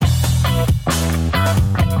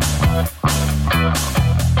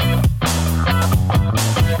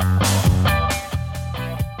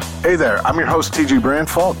Hey there, I'm your host, TG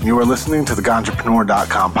Brandfault, and you are listening to the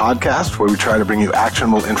Ganjapreneur.com podcast, where we try to bring you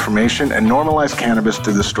actionable information and normalize cannabis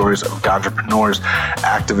through the stories of ganjapreneurs,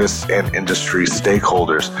 activists, and industry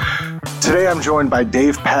stakeholders. Today, I'm joined by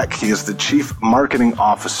Dave Peck. He is the Chief Marketing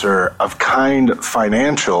Officer of Kind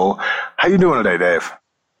Financial. How you doing today, Dave?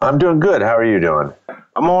 I'm doing good. How are you doing?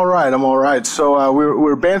 I'm all right. So we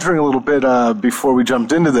were bantering a little bit before we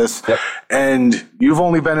jumped into this, Yep. And you've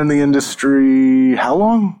only been in the industry how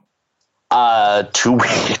long? 2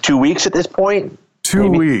 weeks at this point. 2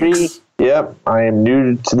 weeks. 3. Yep. I am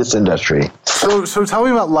new to this industry. So tell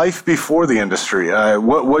me about life before the industry.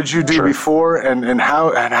 What'd you do before, and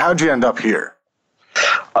how'd you end up here?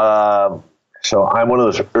 So I'm one of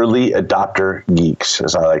those early adopter geeks,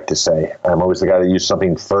 as I like to say. I'm always the guy that used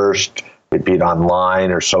something first, be it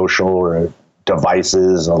online or social or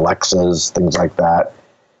devices, Alexas, things like that.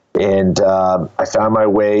 And I found my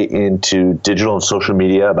way into digital and social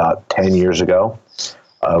media about 10 years ago.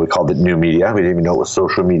 We called it new media. We didn't even know it was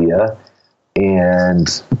social media.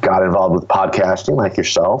 And got involved with podcasting like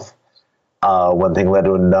yourself. One thing led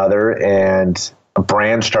to another, and a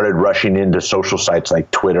brand started rushing into social sites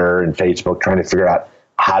like Twitter and Facebook, trying to figure out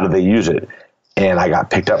how do they use it. And I got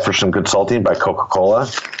picked up for some consulting by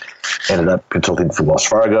Coca-Cola. Ended up consulting for Wells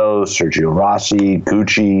Fargo, Sergio Rossi,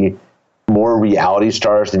 Gucci, more reality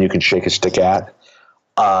stars than you can shake a stick at,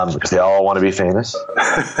 because they all want to be famous.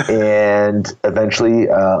 And eventually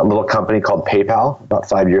a little company called PayPal about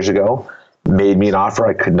 5 years ago made me an offer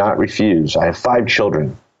I could not refuse. I have 5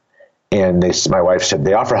 children. And my wife said,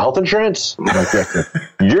 they offer health insurance? I'm like, yeah,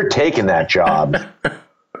 you're taking that job.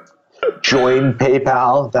 Joined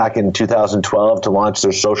PayPal back in 2012 to launch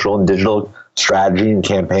their social and digital strategy and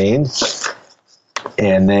campaign.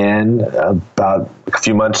 And then about a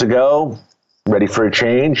few months ago, ready for a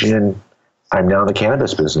change, and I'm now in the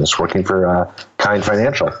cannabis business, working for Kind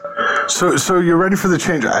Financial. So you're ready for the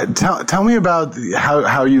change. Tell me about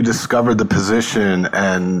how you discovered the position,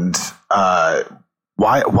 and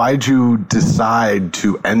why'd you decide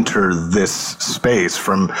to enter this space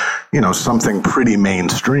from, something pretty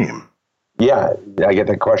mainstream? Yeah, I get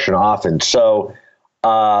that question often. So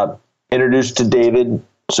introduced to David.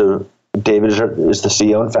 So David is the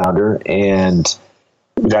CEO and founder, and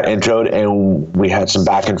we got introed, and we had some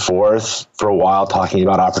back and forth for a while talking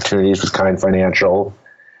about opportunities with Kind Financial.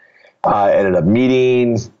 Ended up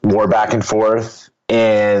meeting, more back and forth,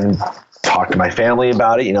 and talked to my family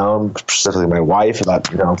about it, specifically my wife about,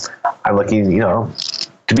 I'm looking,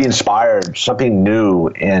 to be inspired, something new.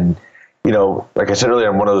 And, like I said earlier,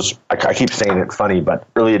 I'm one of those, I keep saying it funny, but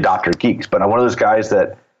early adopter geeks, but I'm one of those guys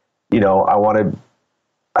that,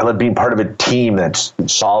 I love being part of a team that's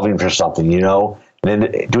solving for something, and then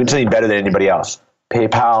doing something better than anybody else.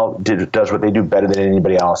 PayPal does what they do better than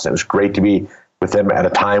anybody else. It was great to be with them at a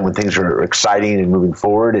time when things are exciting and moving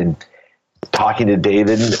forward. And talking to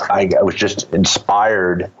David, I was just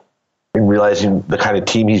inspired in realizing the kind of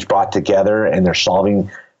team he's brought together, and they're solving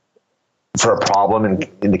for a problem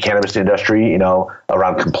in the cannabis industry,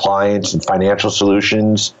 around compliance and financial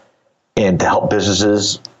solutions, and to help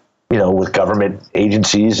businesses, with government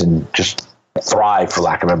agencies, and just thrive, for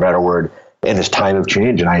lack of a better word, in this time of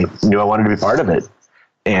change. And I knew I wanted to be part of it,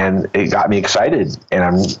 and it got me excited,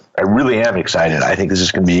 and I really am excited. I think this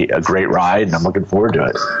is going to be a great ride, and I'm looking forward to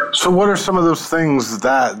it. So what are some of those things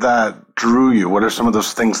that drew you? What are some of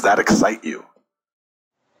those things that excite you?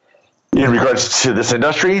 In regards to this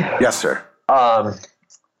industry? Yes, sir.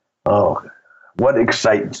 What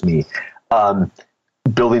excites me?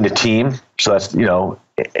 Building a team. So that's,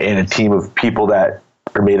 and a team of people that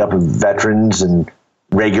are made up of veterans and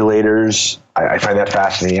regulators. I find that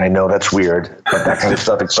fascinating. I know that's weird, but that kind of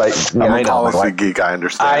stuff excites me. I'm a policy geek, I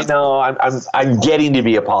understand. I know. I'm getting to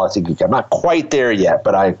be a policy geek. I'm not quite there yet,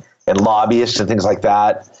 but and lobbyists and things like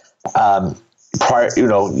that. Prior,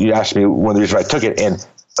 you asked me one of the reasons I took it, and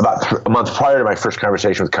about a month prior to my first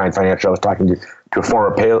conversation with Kind Financial, I was talking to a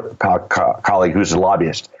former PayPal colleague who's a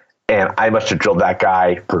lobbyist, and I must have drilled that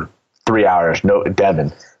guy for 3 hours. No,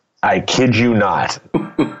 Devin, I kid you not.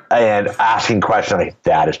 And asking questions, like,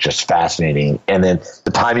 that is just fascinating. And then the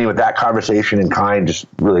timing with that conversation and Kind just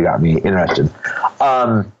really got me interested.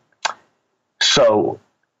 So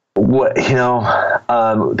what,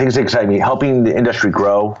 things that excite me, helping the industry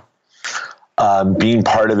grow, being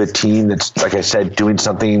part of a team that's, like I said, doing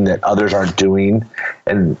something that others aren't doing.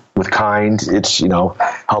 And with Kind, it's,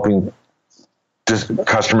 helping just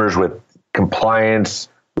customers with compliance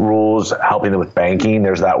rules, helping them with banking.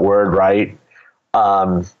 There's that word, right?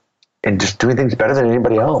 And just doing things better than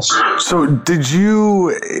anybody else. So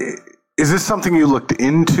is this something you looked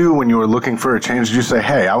into when you were looking for a change? Did you say,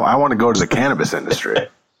 hey, I want to go to the cannabis industry?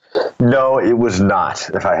 No, it was not,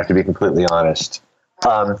 if I have to be completely honest.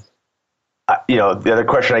 The other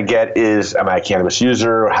question I get is, am I a cannabis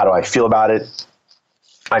user? How do I feel about it?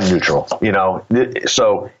 I'm neutral,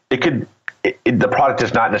 so the product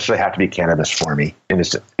does not necessarily have to be cannabis for me in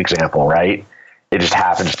this example, right? It just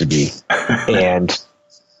happens to be. And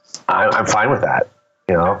I'm fine with that.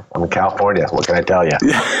 I'm in California. What can I tell you?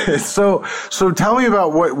 Yeah. So tell me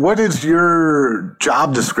about what is your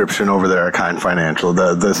job description over there at Kind Financial,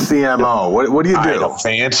 the CMO? What do you do? A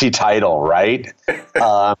fancy title, right?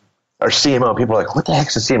 Or CMO. People are like, what the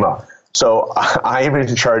heck's a CMO? So I am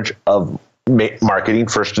in charge of marketing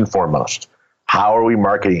first and foremost. How are we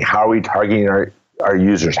marketing? How are we targeting our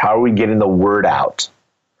users? How are we getting the word out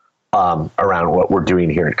around what we're doing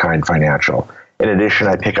here at Kind Financial? In addition,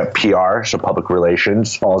 I pick up PR, so public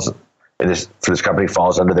relations for this company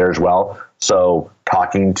falls under there as well. So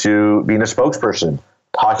being a spokesperson,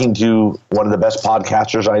 talking to one of the best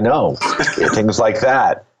podcasters I know, things like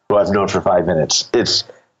that, who I've known for 5 minutes. It's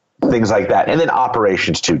things like that. And then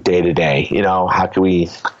operations too, day to day. How can we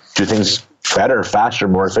do things better, faster,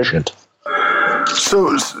 more efficient?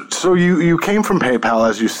 So you came from PayPal,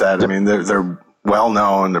 as you said. I mean, they're well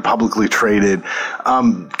known, they're publicly traded.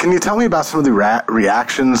 Can you tell me about some of the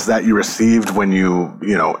reactions that you received when you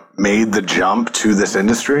made the jump to this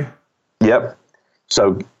industry? Yep.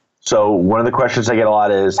 So one of the questions I get a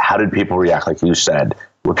lot is, how did people react? Like you said,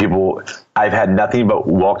 I've had nothing but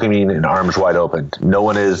welcoming and arms wide open. No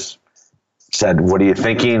one has said, what are you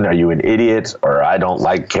thinking? Are you an idiot? Or I don't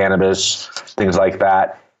like cannabis, things like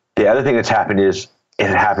that. The other thing that's happened is it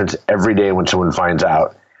happens every day when someone finds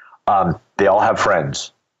out. They all have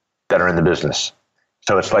friends that are in the business.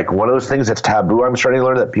 So it's like one of those things that's taboo. I'm starting to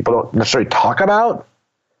learn that people don't necessarily talk about.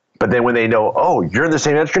 But then when they know, oh, you're in the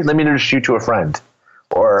same industry, let me introduce you to a friend.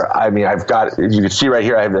 Or, I've got, you can see right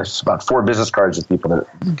here, I have about 4 business cards of people that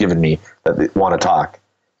have given me that they want to talk.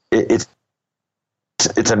 It's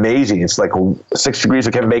amazing. It's like 6 degrees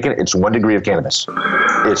of Kevin Bacon. It's 1 degree of cannabis.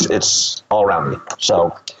 It's all around me.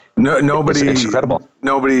 So nobody, it's incredible.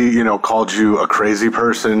 Nobody, called you a crazy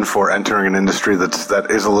person for entering an industry that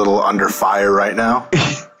is a little under fire right now.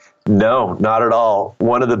 No, not at all.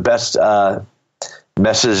 One of the best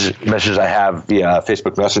messages I have via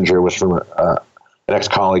Facebook Messenger was from an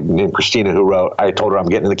ex-colleague named Christina, who wrote, I told her I'm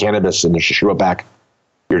getting into cannabis, and she wrote back,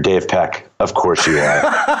 "You're Dave Peck. Of course you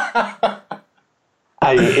are."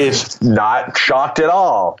 It's not shocked at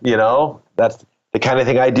all. That's the kind of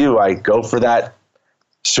thing I do. I go for that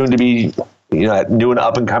soon to be, that new and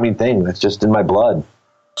up and coming thing. That's just in my blood.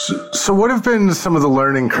 So what have been some of the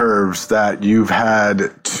learning curves that you've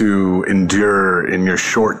had to endure in your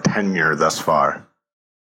short tenure thus far?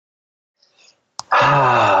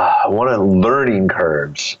 One of the learning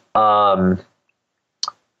curves.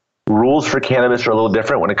 Rules for cannabis are a little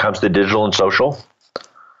different when it comes to digital and social.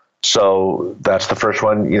 So that's the first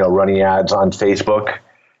one, running ads on Facebook.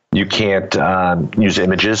 You can't use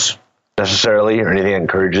images necessarily or anything that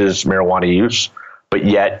encourages marijuana use, but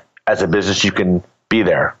yet as a business, you can be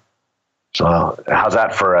there. So how's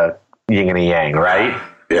that for a yin and a yang, right?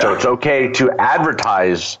 Yeah. So it's okay to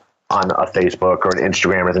advertise on a Facebook or an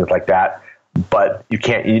Instagram or things like that, but you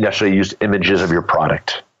can't necessarily use images of your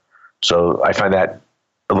product. So I find that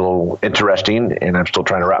a little interesting, and I'm still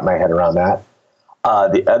trying to wrap my head around that.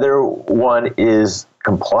 The other one is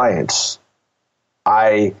compliance.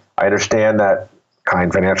 I understand that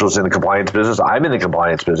Kind Financial is in the compliance business. I'm in the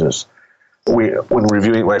compliance business.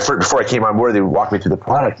 Before I came on board, they walked me through the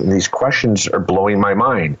product, and these questions are blowing my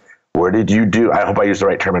mind. What did you do? I hope I use the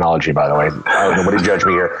right terminology, by the way. Nobody judge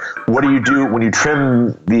me here. What do you do when you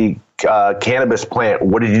trim the cannabis plant?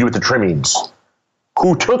 What did you do with the trimmings?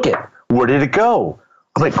 Who took it? Where did it go?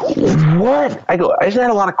 I'm like, what? I go, isn't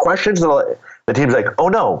that a lot of questions? The team's like, oh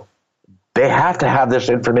no, they have to have this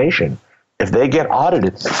information. If they get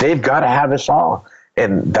audited, they've got to have this all.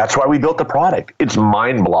 And that's why we built the product. It's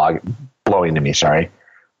mind-blowing to me, sorry.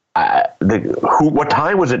 What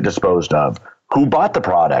time was it disposed of? Who bought the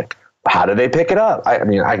product? How did they pick it up? I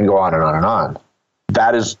can go on and on and on.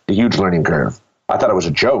 That is a huge learning curve. I thought it was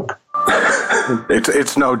a joke.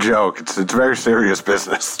 It's no joke. It's very serious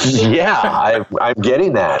business. Yeah, I'm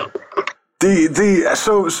getting that.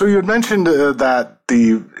 So you had mentioned that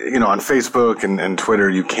on Facebook and Twitter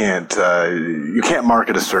you can't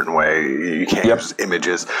market a certain way. You can't use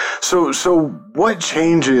images. So what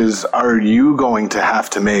changes are you going to have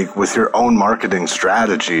to make with your own marketing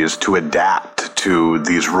strategies to adapt to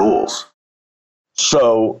these rules?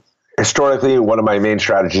 So historically, one of my main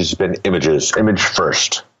strategies has been image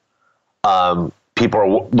first. People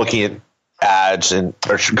are looking at ads and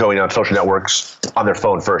are going on social networks on their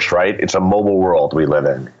phone first, right? It's a mobile world we live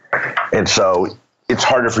in. And so it's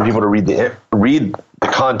harder for people to read the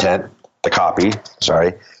content, the copy,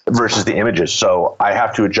 versus the images. So I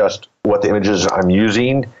have to adjust what the images I'm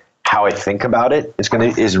using, how I think about it.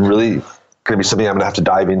 Is really going to be something I'm going to have to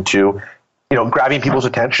dive into. Grabbing people's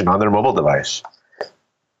attention on their mobile device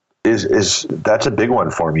that's a big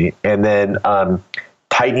one for me. And then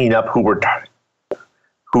tightening up not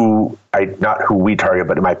who we target,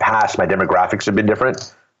 but in my past, my demographics have been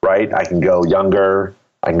different, right? I can go younger,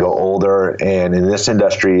 I can go older. And in this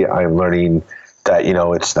industry, I'm learning that,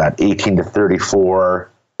 it's that 18 to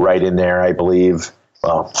 34 right in there, I believe.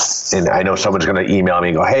 Well, and I know someone's going to email me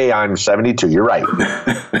and go, hey, I'm 72. You're right.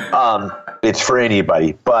 It's for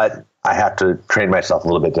anybody, but I have to train myself a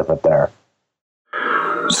little bit different there.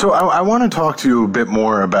 So I want to talk to you a bit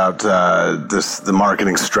more about the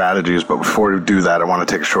marketing strategies, but before we do that, I want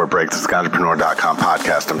to take a short break. This is the Ganjapreneur.com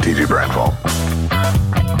podcast. I'm TG Brandfault.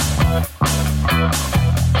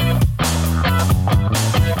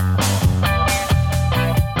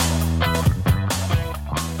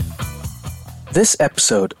 This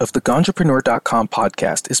episode of the Ganjapreneur.com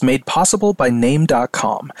podcast is made possible by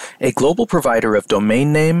Name.com, a global provider of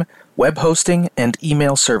domain name, web hosting, and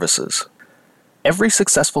email services. Every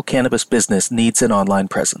successful cannabis business needs an online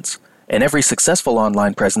presence, and every successful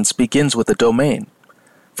online presence begins with a domain.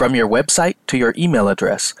 From your website to your email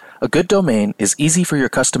address, a good domain is easy for your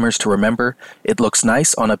customers to remember, it looks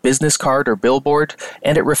nice on a business card or billboard,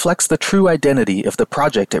 and it reflects the true identity of the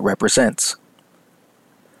project it represents.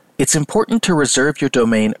 It's important to reserve your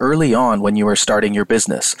domain early on when you are starting your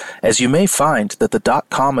business, as you may find that the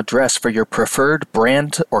 .com address for your preferred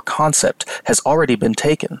brand or concept has already been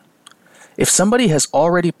taken. If somebody has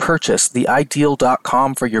already purchased the ideal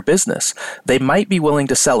 .com for your business, they might be willing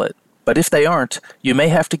to sell it, but if they aren't, you may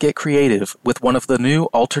have to get creative with one of the new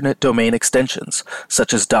alternate domain extensions,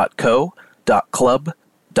 such as .co, .club,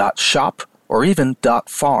 .shop, or even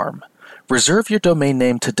 .farm. Reserve your domain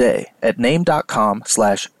name today at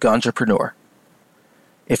name.com/ganjapreneur.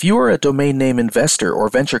 If you are a domain name investor or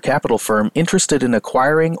venture capital firm interested in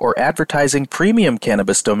acquiring or advertising premium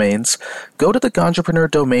cannabis domains, go to the Ganjapreneur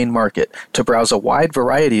domain market to browse a wide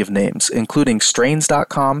variety of names, including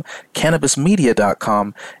strains.com,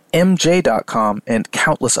 cannabismedia.com, mj.com, and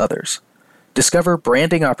countless others. Discover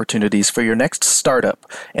branding opportunities for your next startup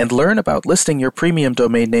and learn about listing your premium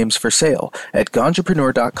domain names for sale at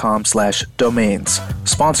ganjapreneur.com/domains,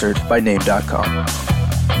 sponsored by Name.com.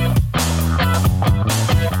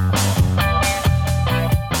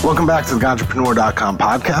 Welcome back to the Ganjapreneur.com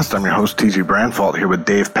podcast. I'm your host, TG Brandfault, here with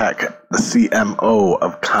Dave Peck, the CMO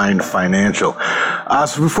of Kind Financial.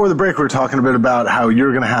 So before the break, we were talking a bit about how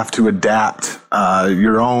you're going to have to adapt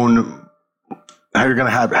your own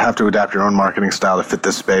marketing style to fit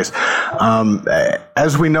this space.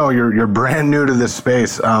 As we know, you're brand new to this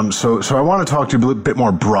space. So I want to talk to you a bit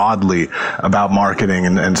more broadly about marketing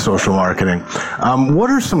and social marketing. What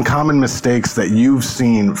are some common mistakes that you've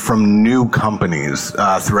seen from new companies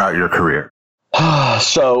throughout your career?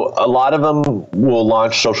 So a lot of them will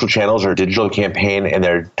launch social channels or a digital campaign, and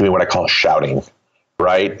they're doing what I call shouting,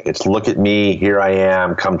 right? It's look at me, here I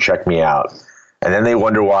am, come check me out. And then they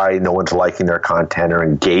wonder why no one's liking their content or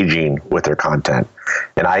engaging with their content.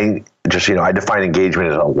 And I just, I define engagement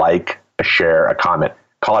as a like, a share, a comment.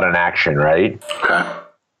 Call it an action, right? Okay.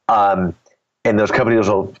 And those companies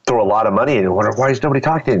will throw a lot of money in and wonder, why is nobody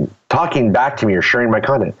talking back to me or sharing my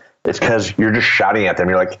content? It's because you're just shouting at them.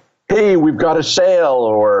 You're like, hey, we've got a sale,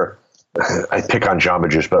 or I pick on Jamba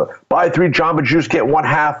Juice, but buy 3 Jamba Juice, get 1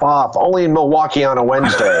 half off, only in Milwaukee on a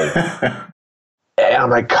Wednesday. And I'm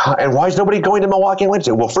like, God, and why is nobody going to Milwaukee on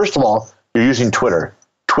Wednesday? Well, first of all, you're using Twitter.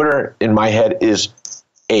 Twitter, in my head, is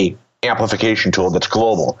a amplification tool that's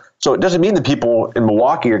global. So it doesn't mean that people in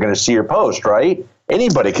Milwaukee are going to see your post, right?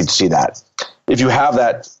 Anybody could see that. If you have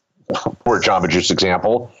that, for Jamba Juice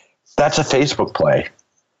example, that's a Facebook play,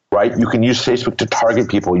 right? You can use Facebook to target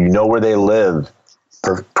people. You know where they live.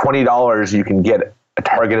 For $20, you can get a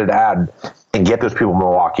targeted ad and get those people in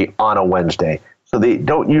Milwaukee on a Wednesday. So they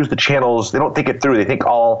don't use the channels. They don't think it through. They think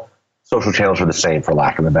all social channels are the same, for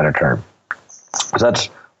lack of a better term. So that's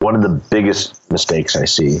one of the biggest mistakes I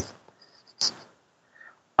see.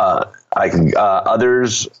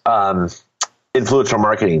 Others, influencer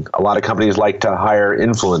marketing. A lot of companies like to hire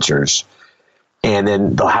influencers, and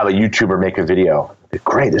then they'll have a YouTuber make a video.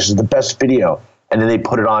 Great, this is the best video. And then they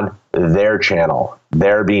put it on their channel,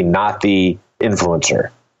 their being not the influencer.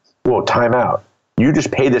 Well, time out. You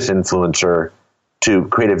just pay this influencer to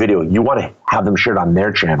create a video. You want to have them share it on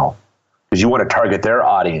their channel because you want to target their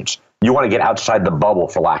audience. You want to get outside the bubble,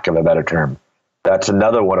 for lack of a better term. That's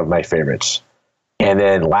another one of my favorites. And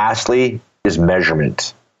then lastly is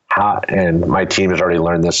measurement. and my team has already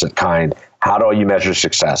learned this at Kind, how do you measure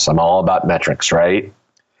success? I'm all about metrics, right?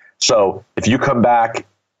 So if you come back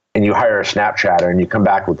and you hire a Snapchatter and you come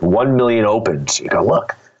back with 1 million opens, you go,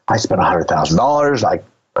 look, I spent $100,000.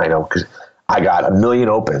 I know because I got 1 million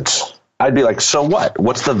opens. I'd be like, so what?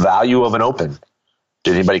 What's the value of an open?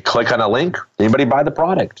 Did anybody click on a link? Did anybody buy the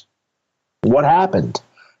product? What happened?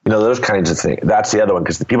 Those kinds of things. That's the other one,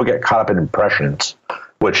 because the people get caught up in impressions,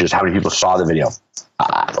 which is how many people saw the video.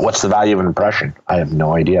 What's the value of an impression? I have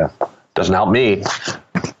no idea. Doesn't help me.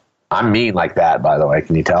 I'm mean like that, by the way.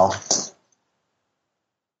 Can you tell?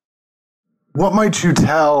 What might you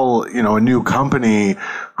tell, a new company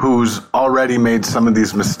who's already made some of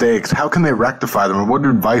these mistakes? How can they rectify them? And what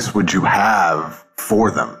advice would you have for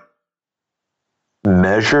them?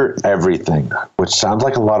 Measure everything, which sounds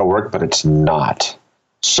like a lot of work, but it's not.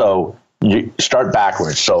 So you start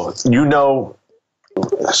backwards. So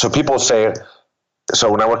people say,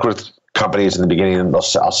 so when I work with companies in the beginning,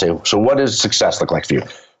 I'll say, so what does success look like for you?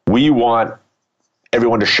 We want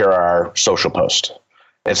everyone to share our social post.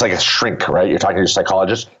 It's like a shrink, right? You're talking to a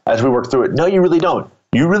psychologist. As we work through it, no, you really don't.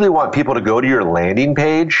 You really want people to go to your landing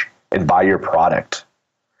page and buy your product.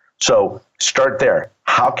 So start there.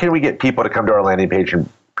 How can we get people to come to our landing page and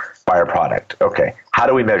buy our product? Okay. How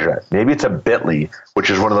do we measure that? Maybe it's a bit.ly,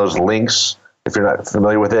 which is one of those links, if you're not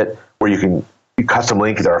familiar with it, where you custom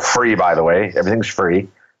link. They're free, by the way. Everything's free.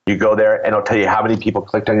 You go there and it'll tell you how many people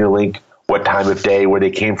clicked on your link, what time of day, where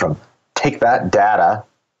they came from. Take that data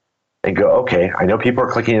and go, okay, I know people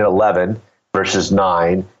are clicking at 11 versus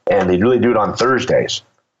 9, and they really do it on Thursdays.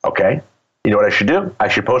 Okay. You know what I should do? I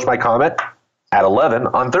should post my comment at 11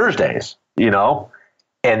 on Thursdays,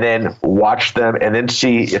 and then watch them and then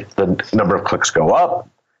see if the number of clicks go up.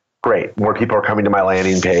 Great. More people are coming to my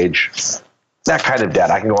landing page. That kind of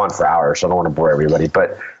data. I can go on for hours, so I don't want to bore everybody,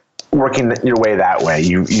 but working your way that way.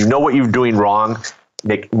 You know what you're doing wrong,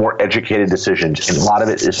 make more educated decisions, and a lot of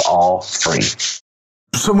it is all free.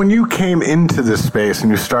 So when you came into this space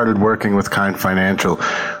and you started working with Kind Financial,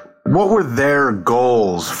 what were their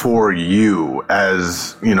goals for you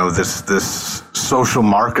as, this social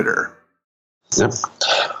marketer? Yep.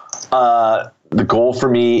 The goal for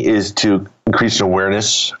me is to increase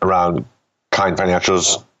awareness around Kind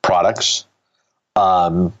Financial's products,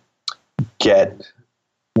 get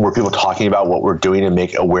more people talking about what we're doing and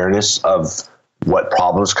make awareness of what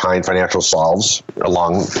problems Kind Financial solves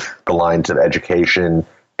along the lines of education,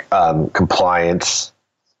 compliance,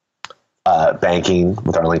 banking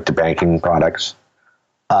with our link to banking products.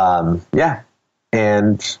 And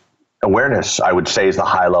awareness, I would say, is the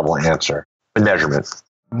high level answer. And measurement.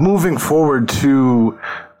 Moving forward to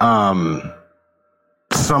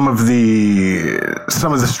some of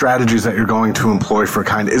the strategies that you're going to employ for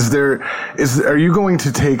Kind, are you going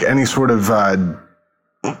to take any sort of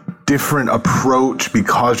different approach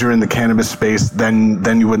because you're in the cannabis space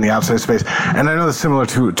than you would in the outside space? And I know that's similar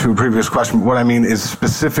to a previous question. What I mean is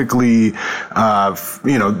specifically,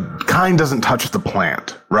 Kind doesn't touch the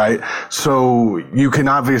plant, right? So you can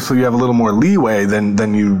obviously, you have a little more leeway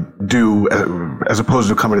than you do as opposed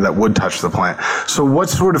to a company that would touch the plant. So what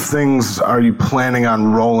sort of things are you planning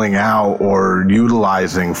on rolling out or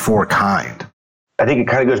utilizing for Kind? I think it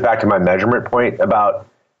kind of goes back to my measurement point about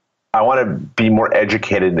I want to be more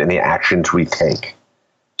educated in the actions we take.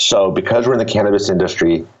 So because we're in the cannabis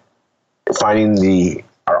industry, finding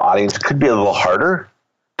our audience could be a little harder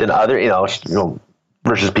than other,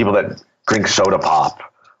 versus people that drink soda pop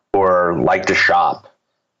or like to shop.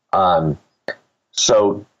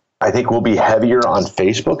 So I think we'll be heavier on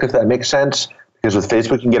Facebook, if that makes sense, because with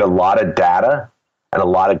Facebook, you can get a lot of data and a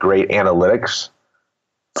lot of great analytics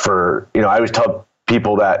for, I always tell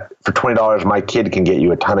people that for $20, my kid can get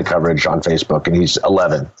you a ton of coverage on Facebook, and he's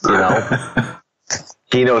 11,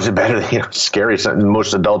 He knows it better than, scary something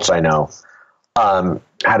most adults I know. And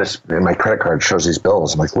my credit card shows these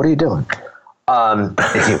bills. I'm like, what are you doing?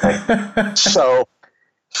 Anyway, so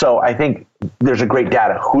I think there's a great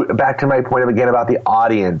data. Back to my point again about the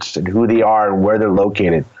audience and who they are and where they're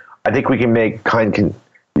located. I think we can make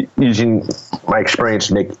using my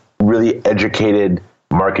experience, make really educated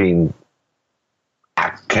marketing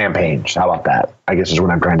campaigns. How about that? I guess is what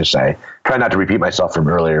I'm trying to say. Try not to repeat myself from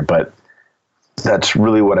earlier, but that's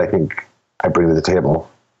really what I think I bring to the table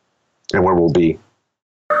and where we'll be.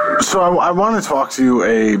 So I want to talk to you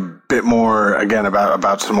a bit more, again,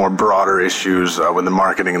 about some more broader issues with the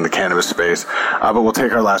marketing in the cannabis space. But we'll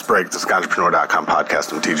take our last break. This is GanjaPreneur.com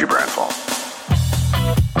podcast. I'm TG Brandfault.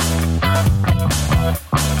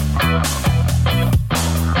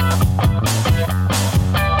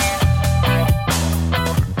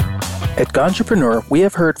 At Ganjapreneur, we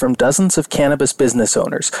have heard from dozens of cannabis business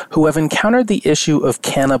owners who have encountered the issue of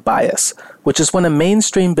canna bias, which is when a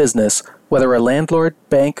mainstream business, whether a landlord,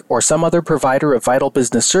 bank, or some other provider of vital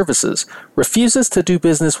business services, refuses to do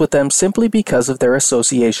business with them simply because of their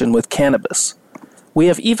association with cannabis. We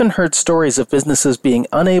have even heard stories of businesses being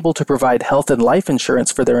unable to provide health and life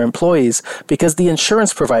insurance for their employees because the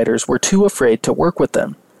insurance providers were too afraid to work with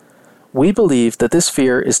them. We believe that this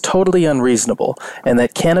fear is totally unreasonable and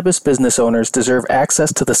that cannabis business owners deserve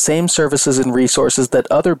access to the same services and resources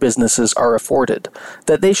that other businesses are afforded,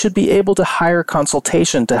 that they should be able to hire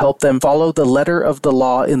consultation to help them follow the letter of the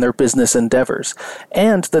law in their business endeavors,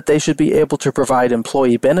 and that they should be able to provide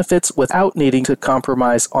employee benefits without needing to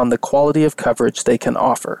compromise on the quality of coverage they can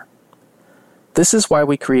offer. This is why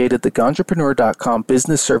we created the Ganjapreneur.com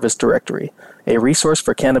Business Service Directory, a resource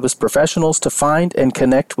for cannabis professionals to find and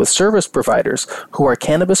connect with service providers who are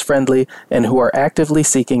cannabis-friendly and who are actively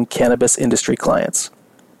seeking cannabis industry clients.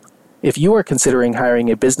 If you are considering hiring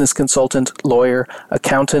a business consultant, lawyer,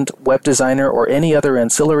 accountant, web designer, or any other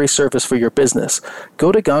ancillary service for your business,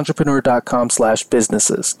 go to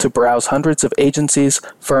Ganjapreneur.com/businesses to browse hundreds of agencies,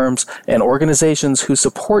 firms, and organizations who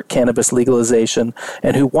support cannabis legalization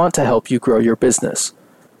and who want to help you grow your business.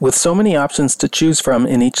 With so many options to choose from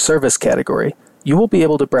in each service category, you will be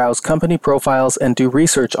able to browse company profiles and do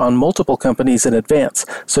research on multiple companies in advance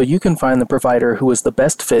so you can find the provider who is the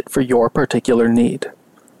best fit for your particular need.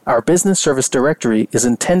 Our business service directory is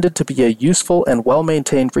intended to be a useful and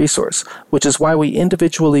well-maintained resource, which is why we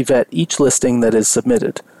individually vet each listing that is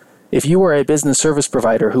submitted. If you are a business service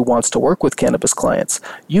provider who wants to work with cannabis clients,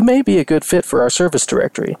 you may be a good fit for our service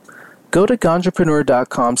directory. Go to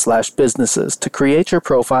Ganjapreneur.com/businesses to create your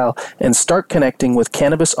profile and start connecting with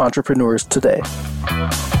cannabis entrepreneurs today.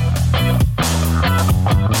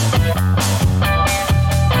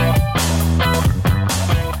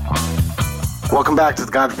 Welcome back to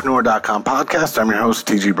the Ganjapreneur.com podcast. I'm your host,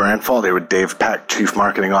 TG Brandfault, here with Dave Peck, Chief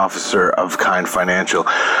Marketing Officer of Kind Financial.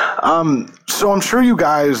 So I'm sure you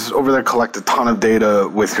guys over there collect a ton of data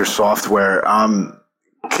with your software.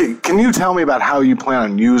 Can you tell me about how you plan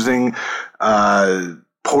on using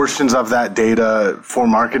portions of that data for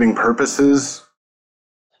marketing purposes?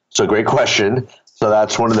 So great question. So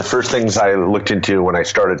that's one of the first things I looked into when I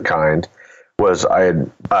started Kind. Was I had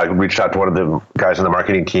reached out to one of the guys on the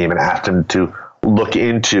marketing team and asked him to look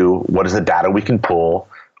into what is the data we can pull,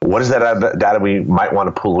 what is that data we might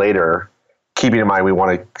want to pull later, keeping in mind we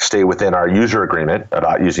want to stay within our user agreement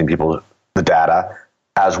about using the data,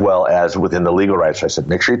 as well as within the legal rights. So I said,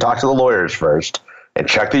 make sure you talk to the lawyers first and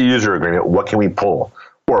check the user agreement. What can we pull?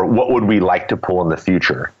 Or what would we like to pull in the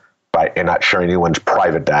future? And not sharing anyone's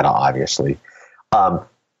private data, obviously. I'm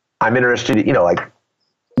interested,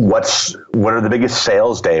 what are the biggest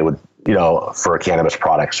sales day for cannabis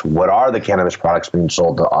products? What are the cannabis products being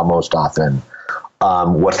sold most often?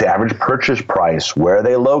 What's the average purchase price? Where are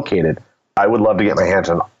they located? I would love to get my hands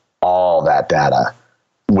on all that data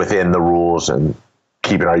within the rules and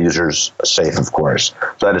keeping our users safe, of course.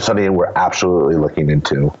 So that is something we're absolutely looking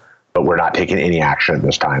into, but we're not taking any action at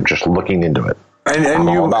this time, just looking into it. And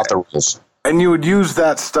all about the rules. And you would use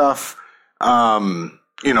that stuff,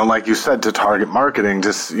 like you said, to target marketing,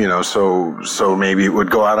 just, so maybe it would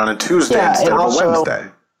go out on a Tuesday instead of a Wednesday.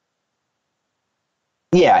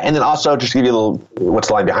 Yeah. And then also just to give you a little, what's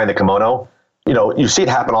the line behind the kimono? You see it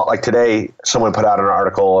happen like today, someone put out an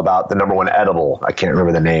article about the number one edible. I can't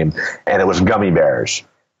remember the name. And it was gummy bears.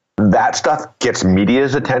 That stuff gets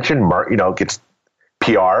media's attention, gets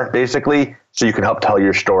PR basically. So you can help tell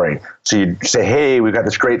your story. So you say, hey, we've got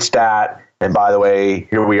this great stat. And by the way,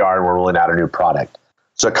 here we are and we're rolling out a new product.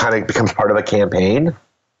 So it kind of becomes part of a campaign.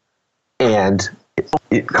 And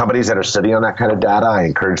companies that are sitting on that kind of data, I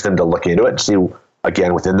encourage them to look into it and see,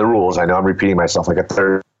 again, within the rules. I know I'm repeating myself like a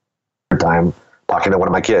third time talking to one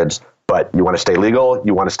of my kids, but you want to stay legal.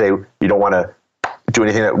 You don't want to do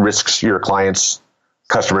anything that risks your clients'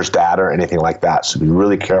 customers' data or anything like that. So be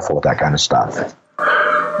really careful with that kind of stuff.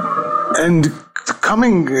 And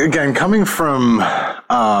coming from,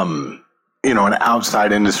 an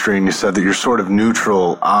outside industry, and you said that you're sort of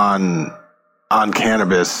neutral on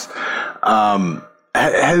cannabis.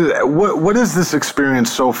 What has this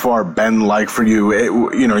experience so far been like for you?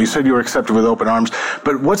 You said you were accepted with open arms,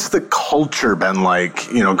 but what's the culture been like,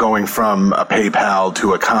 going from a PayPal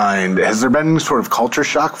to a Kind? Has there been any sort of culture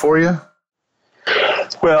shock for you?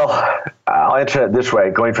 Well, I'll answer it this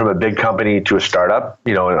way. Going from a big company to a startup,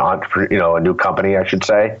 a new company, I should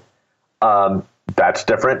say, that's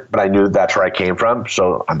different, but I knew that's where I came from.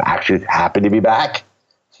 So I'm actually happy to be back.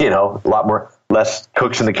 A lot less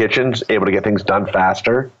cooks in the kitchens, able to get things done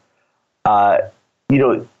faster.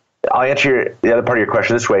 I'll answer the other part of your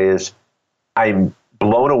question this way is I'm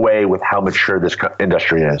blown away with how mature this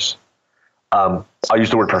industry is. I'll use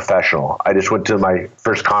the word professional. I just went to my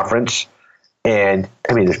first conference, and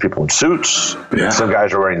I mean, there's people in suits. Yeah. Some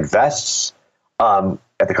guys are wearing vests.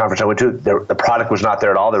 At the conference I went to, the product was not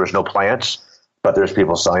there at all. There was no plants, but there's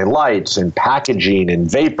people selling lights and packaging and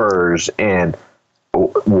vapors and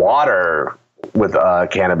water with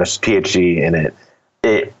cannabis THC in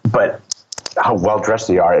it. But how well dressed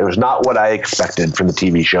they are. It was not what I expected from the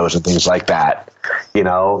TV shows and things like that. You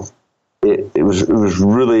know, it was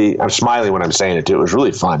really, I'm smiling when I'm saying it too. It was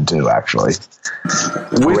really fun too, actually.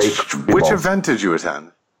 Which event did you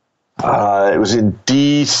attend? It was in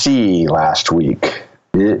DC last week.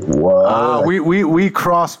 It was. We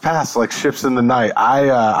crossed paths like ships in the night.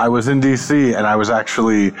 I was in DC and I was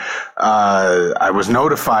actually I was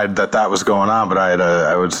notified that was going on, but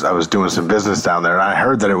I was doing some business down there, and I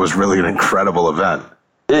heard that it was really an incredible event.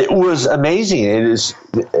 It was amazing. It is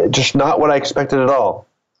just not what I expected at all.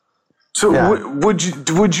 So yeah.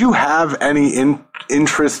 Would you have any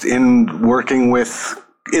interest in working with,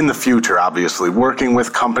 in the future, obviously, working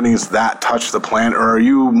with companies that touch the plant, or are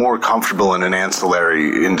you more comfortable in an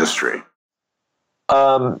ancillary industry?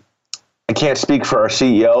 I can't speak for our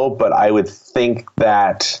CEO, but I would think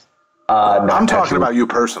that... I'm talking about you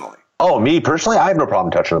personally. Oh, me personally? I have no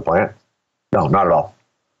problem touching the plant. No, not at all.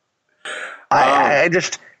 I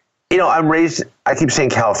just... You know, I'm raised, I keep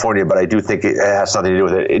saying California, but I do think it has something to do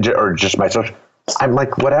with it, or just my social. I'm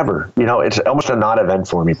like, whatever. You know, it's almost a non-event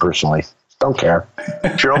for me personally. Don't care.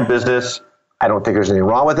 It's your own business. I don't think there's anything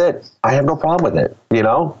wrong with it. I have no problem with it. You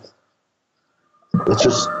know, it's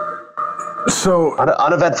just so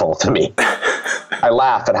uneventful to me. I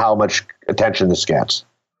laugh at how much attention this gets.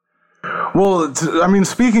 Well, I mean,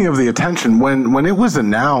 speaking of the attention, when it was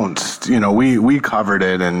announced, you know, we covered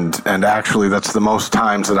it, and actually that's the most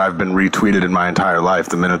times that I've been retweeted in my entire life.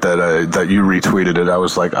 The minute that you retweeted it, I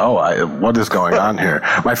was like, what is going on here?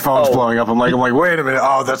 My phone's blowing up. I'm like, wait a minute.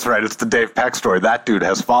 Oh, that's right. It's the Dave Peck story. That dude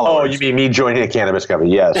has followers. Oh, you mean me joining a cannabis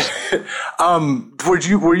company? Yes.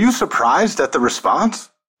 Were you surprised at the response?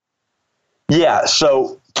 Yeah.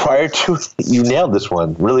 So prior to, you nailed this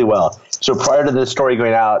one really well. So prior to this story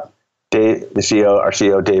going out, Dave, our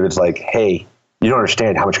CEO, David's like, hey, you don't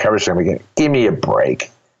understand how much coverage I'm going to get. Give me a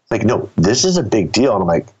break. Like, no, this is a big deal. And I'm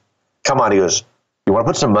like, come on. He goes, you want to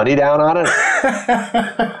put some money down on it?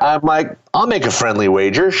 I'm like, I'll make a friendly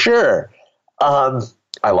wager. Sure. I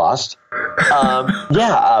lost.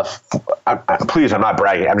 Please, I'm not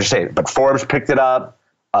bragging. I'm just saying. But Forbes picked it up.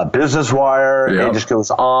 Business Wire. Yep. It just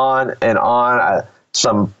goes on and on.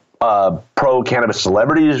 Some pro-cannabis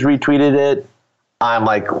celebrities retweeted it. I'm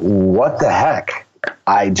like, what the heck?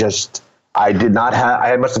 I must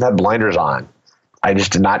have had blinders on. I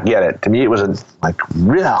just did not get it. To me, it was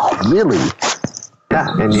really,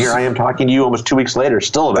 yeah. And here I am talking to you almost 2 weeks later,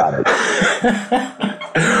 still about it.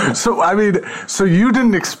 So, I mean, so you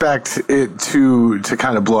didn't expect it to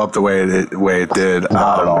kind of blow up the way it did.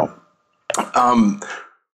 Not at all.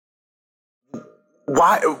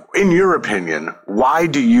 Why, in your opinion, why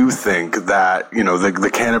do you think that, you know, the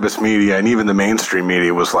cannabis media and even the mainstream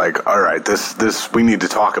media was like, all right, this we need to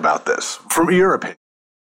talk about this, from your opinion?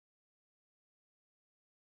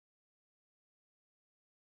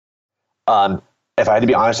 If I had to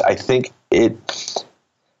be honest, I think it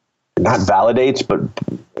not validates, but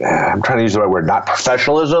I'm trying to use the right word, not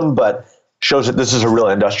professionalism, but shows that this is a real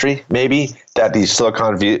industry, maybe, that these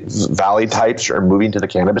Silicon Valley types are moving to the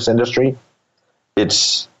cannabis industry. It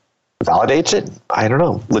validates it. I don't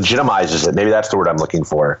know. Legitimizes it. Maybe that's the word I'm looking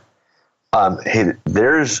for. Hey,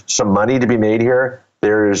 there's some money to be made here.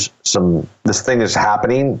 This thing is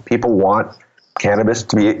happening. People want cannabis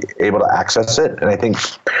to be able to access it. And I think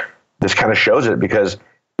this kind of shows it, because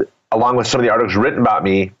along with some of the articles written about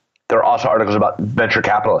me, there are also articles about venture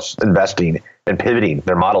capitalists investing and pivoting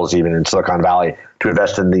their models even in Silicon Valley to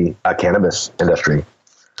invest in the cannabis industry.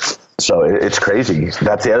 So it's crazy.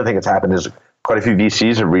 That's the other thing that's happened is quite a few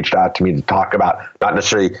VCs have reached out to me to talk about, not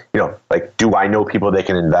necessarily, you know, like, do I know people they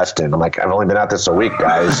can invest in? I'm like, I've only been at this a week,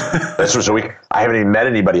 guys. This was a week. I haven't even met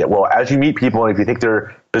anybody yet. Well, as you meet people, and if you think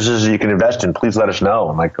they're businesses you can invest in, please let us know.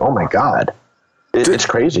 I'm like, oh my God, it's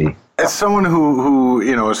crazy. As someone who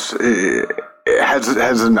you know, has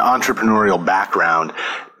an entrepreneurial background,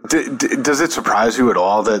 does it surprise you at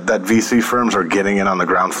all that VC firms are getting in on the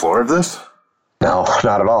ground floor of this? No,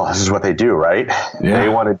 not at all. This is what they do, right? Yeah. They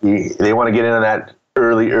want to get in on that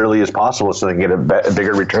early as possible so they can get a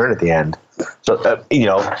bigger return at the end. So, you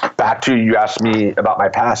know, back to, you asked me about my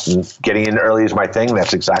past, and getting in early is my thing.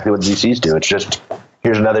 That's exactly what VCs do. It's just,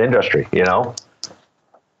 here's another industry, you know?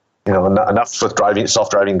 enough with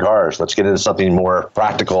self-driving cars. Let's get into something more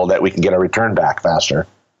practical that we can get our return back faster.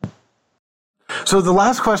 So the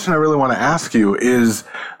last question I really want to ask you is,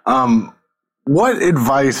 what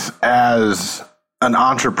advice as an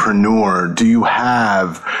entrepreneur do you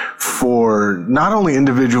have for not only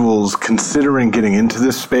individuals considering getting into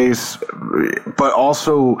this space, but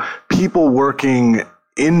also people working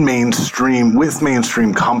in with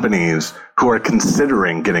mainstream companies who are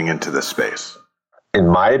considering getting into this space? In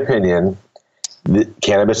my opinion, the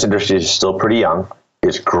cannabis industry is still pretty young.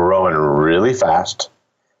 It's growing really fast.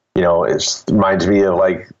 It reminds me of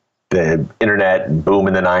like the internet boom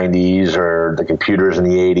in the 90s or the computers in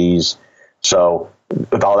the 80s. So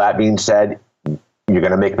with all that being said, you're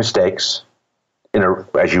going to make mistakes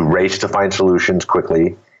as you race to find solutions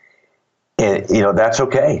quickly. And, that's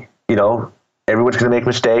okay. Everyone's going to make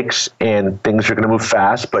mistakes and things are going to move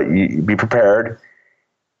fast, but you be prepared.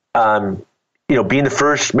 Being the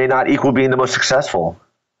first may not equal being the most successful.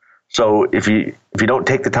 So if you don't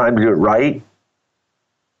take the time to do it right,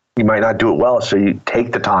 you might not do it well. So you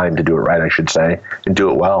take the time to do it right, I should say, and do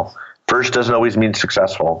it well. First doesn't always mean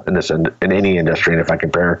successful in any industry. And if I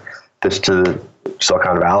compare this to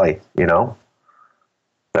Silicon Valley,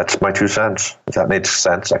 that's my 2 cents. If that makes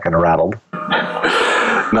sense, I kind of rattled.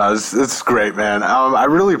 No, it's great, man. I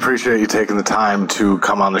really appreciate you taking the time to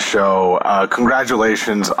come on the show.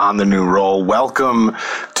 Congratulations on the new role. Welcome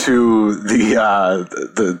to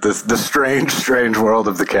the strange world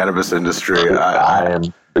of the cannabis industry. I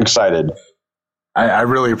am excited. I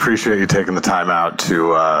really appreciate you taking the time out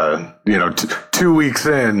to 2 weeks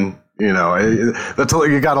in. You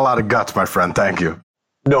got a lot of guts, my friend. Thank you.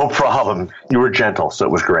 No problem. You were gentle, so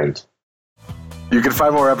it was great. You can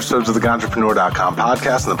find more episodes of the Ganjapreneur.com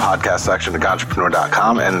podcast in the podcast section of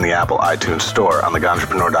Ganjapreneur.com and in the Apple iTunes store. On the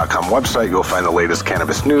Ganjapreneur.com website, you'll find the latest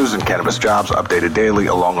cannabis news and cannabis jobs updated daily,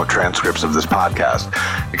 along with transcripts of this podcast.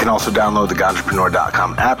 You can also download the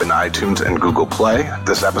Ganjapreneur.com app in iTunes and Google Play.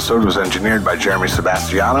 This episode was engineered by Jeremy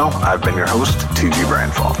Sebastiano. I've been your host, TG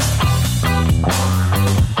Brandfault.